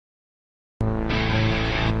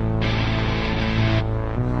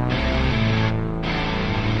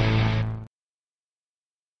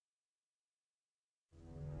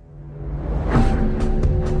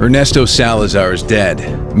Ernesto Salazar is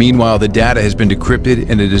dead. Meanwhile, the data has been decrypted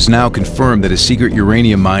and it is now confirmed that a secret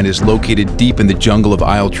uranium mine is located deep in the jungle of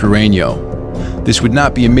Isle Trureño. This would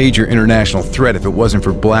not be a major international threat if it wasn't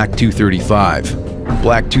for Black 235.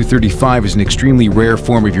 Black 235 is an extremely rare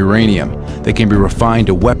form of uranium that can be refined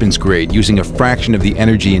to weapons grade using a fraction of the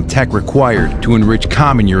energy and tech required to enrich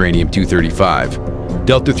common uranium-235.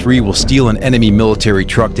 Delta III will steal an enemy military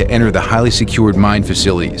truck to enter the highly secured mine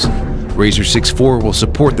facilities. Razor 6-4 will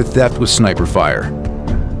support the theft with sniper fire.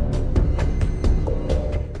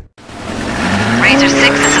 Razor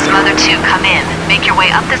 6, this is Mother 2. Come in. Make your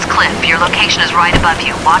way up this cliff. Your location is right above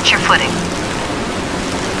you. Watch your footing.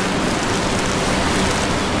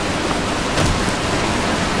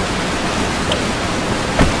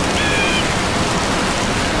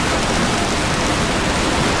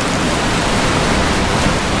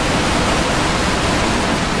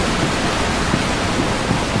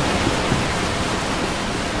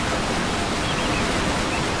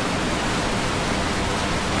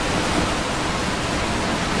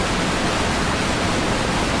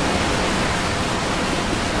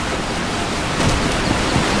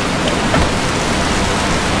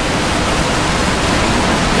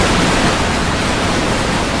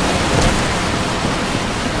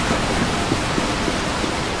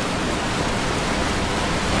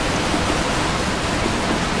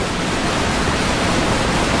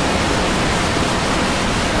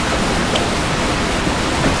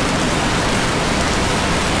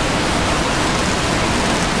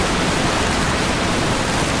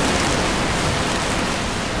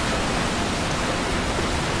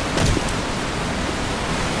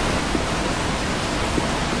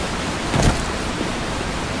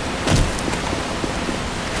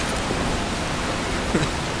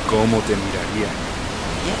 ¿Cómo te miraría?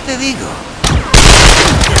 Ya te digo.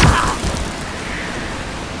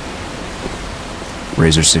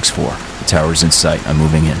 Razor 6-4. The tower's in sight. I'm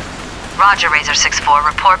moving in. Roger, Razor 6-4.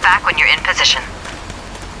 Report back when you're in position.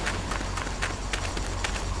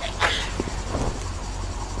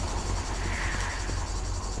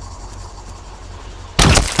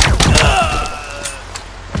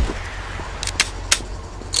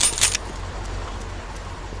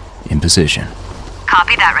 In position.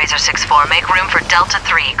 Copy that, Razor 6-4. Make room for Delta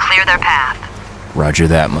 3. Clear their path. Roger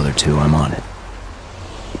that, Mother 2. I'm on it.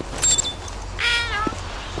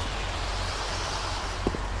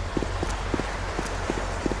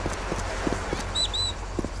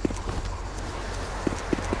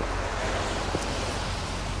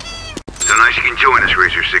 So nice you can join us,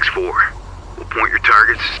 Razor 6-4. We'll point your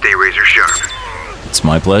targets, stay razor sharp. It's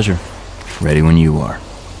my pleasure. Ready when you are.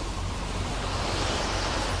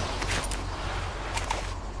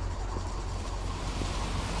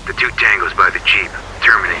 The 2 tangos by the Jeep.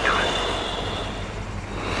 Terminate them.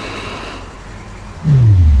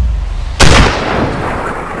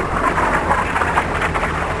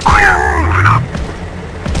 Clear. Moving up.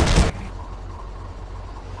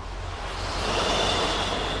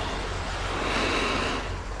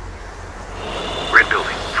 Red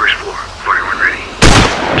building. First floor. Fireman ready.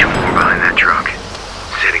 2 more behind that truck.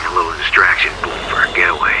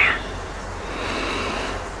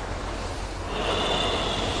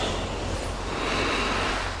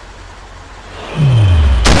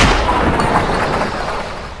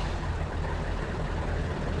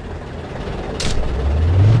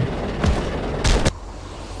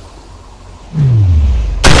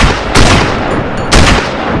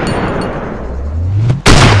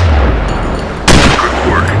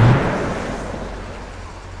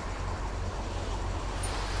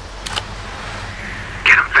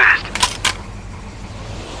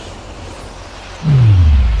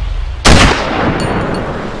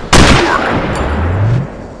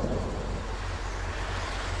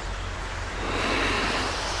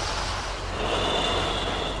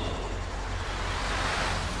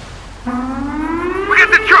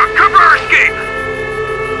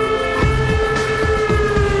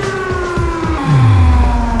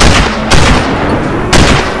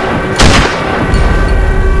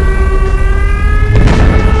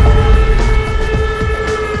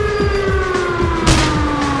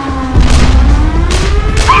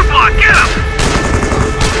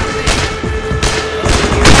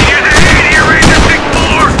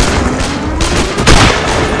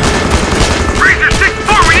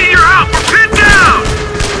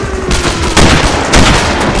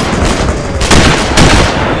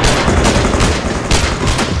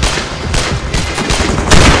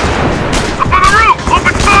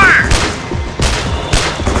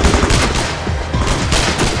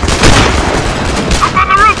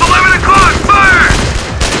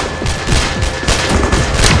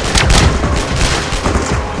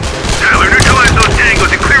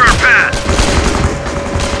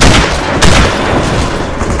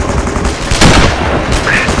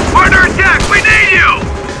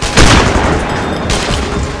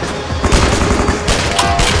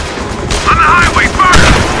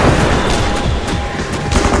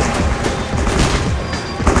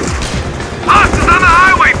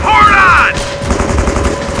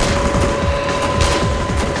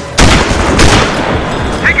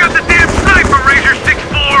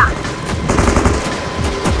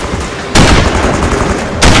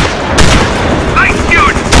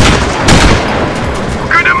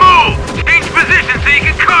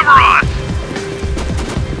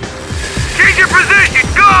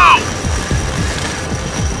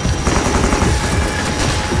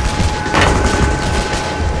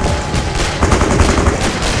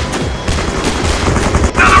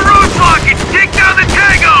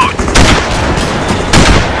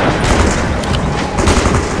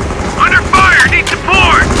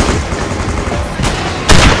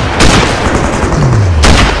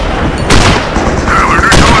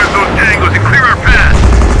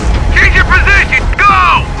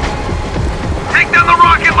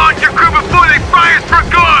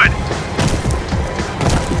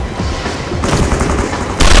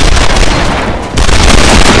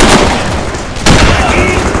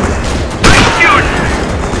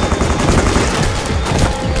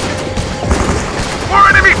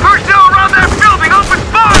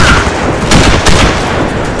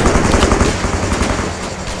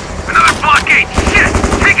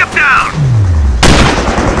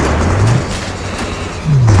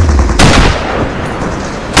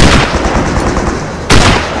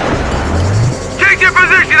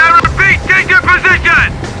 I repeat, take your position!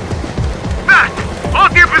 Fast!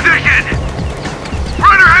 Hold your position!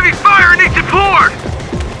 Runner, heavy fire, need support!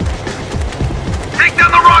 Take down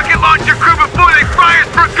the rocket launcher crew before they fry us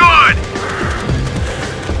for good!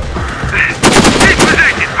 Take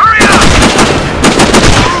position! Hurry up!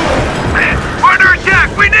 We're under attack!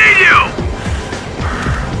 We need you!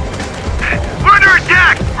 We're under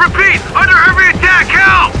attack! Repeat! Under heavy attack!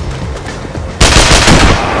 Help!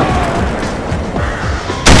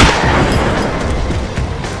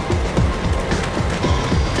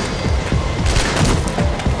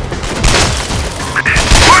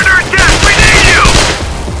 We're under attack! We need you!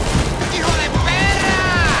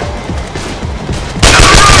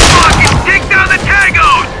 Another roadblock! Take down the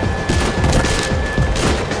Tagos!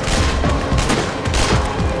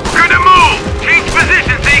 We're gonna move! Change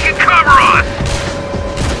position so you can cover us!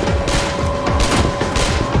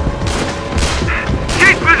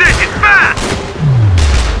 Change position, fast!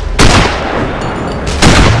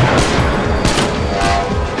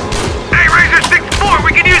 Hey, Razor 6-4,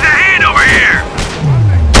 we can use a hand over here!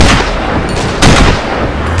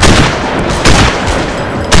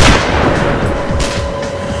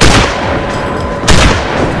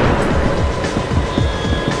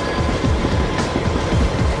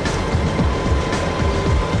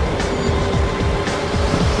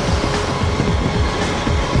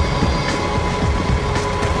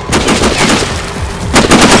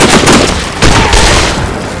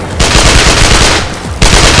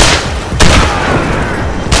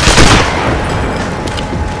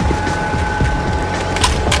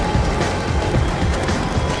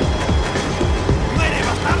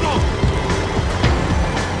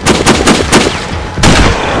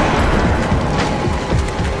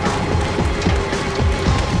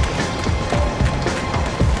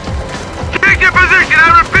 Take your position!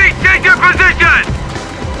 I repeat, take your position!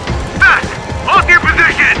 Fast! Hold your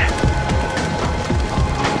position!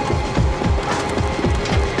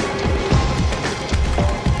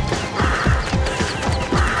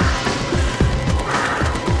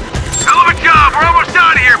 Hell of a job! We're almost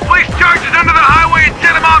out of here! Place charges under the highway and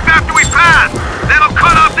set them off after we pass! That'll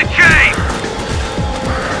cut off the chain!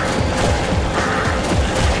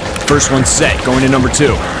 First one set, going to number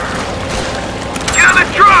 2.